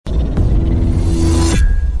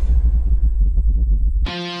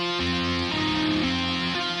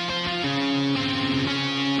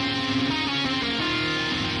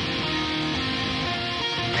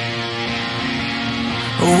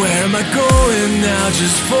I going now?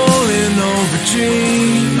 Just falling over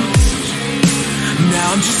dreams.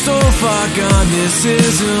 Now I'm just so far gone, this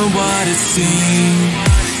isn't what it seems.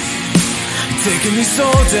 Taking me so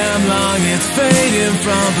damn long, it's fading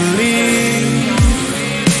from belief.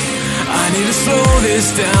 I need to slow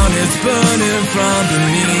this down, it's burning from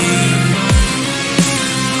beneath.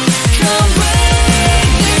 Come break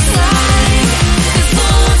this line, this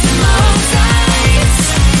falls in long times.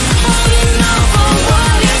 Holding on for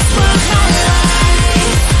what is worth my life.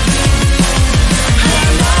 I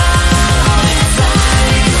know it's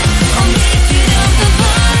time, I'll make it up the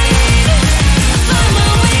vine. Find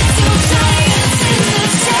my way to giants in the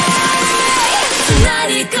sky.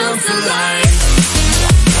 Tonight it comes alive.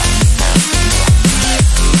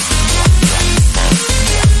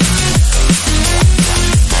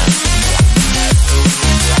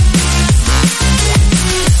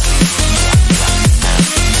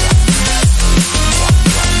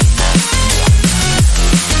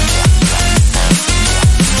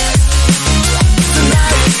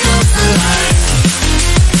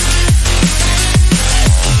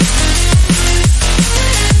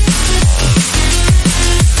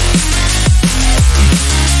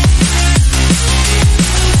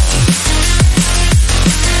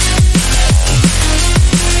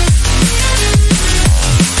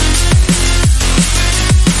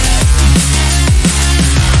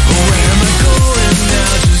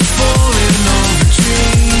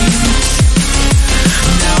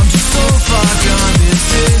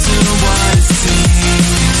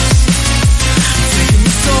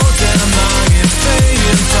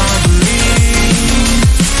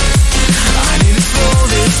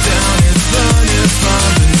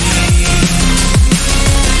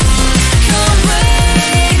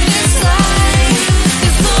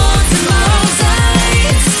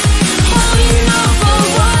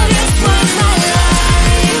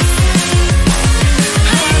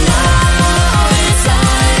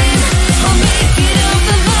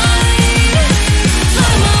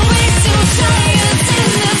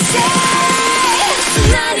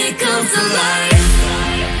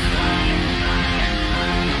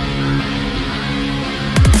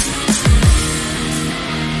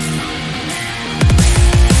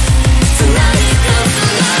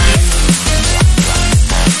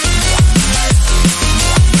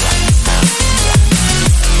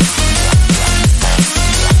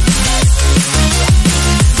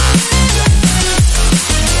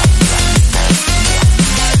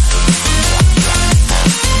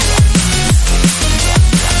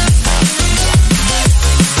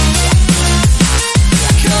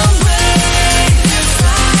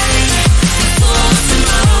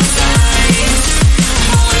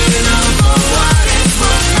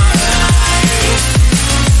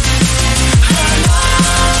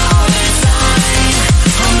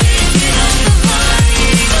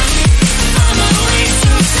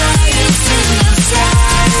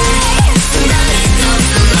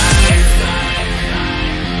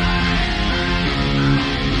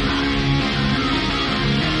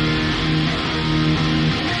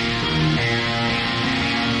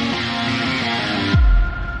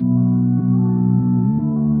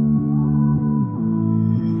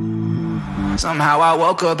 Somehow I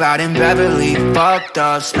woke up out in Beverly, fucked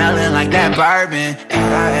up, smelling like that bourbon,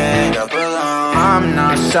 and I end up alone. I'm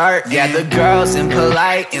not certain. Yeah, the girls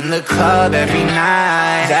impolite in the club every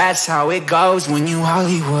night. That's how it goes when you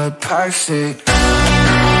Hollywood perfect.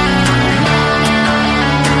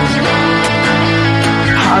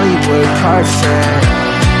 Hollywood perfect.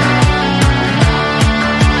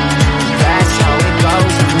 That's how it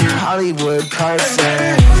goes when you Hollywood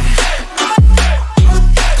perfect.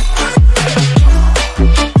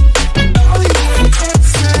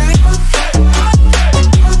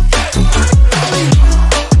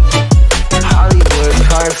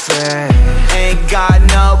 Ain't got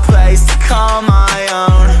no place to call my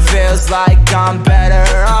own. Feels like I'm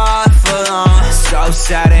better off alone. So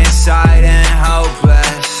sad inside and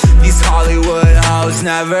hopeless. These Hollywood hoes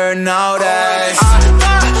never notice.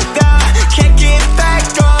 Can't get back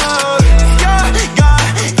on. Girl,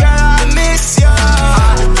 I miss you.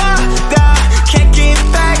 Can't get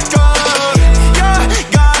back on.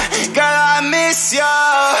 Girl, I miss you.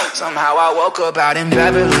 Somehow I woke up out in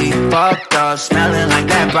Beverly, fucked up, smelling like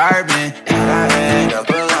that bourbon, and I end up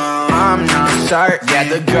alone. I'm not certain. Yeah,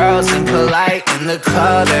 the girls impolite in the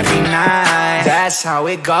club every night. That's how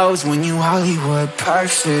it goes when you Hollywood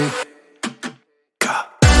perfect.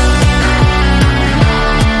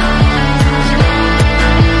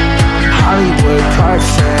 Hollywood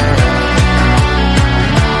perfect.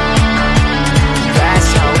 That's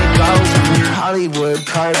how it goes when you Hollywood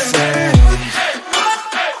perfect.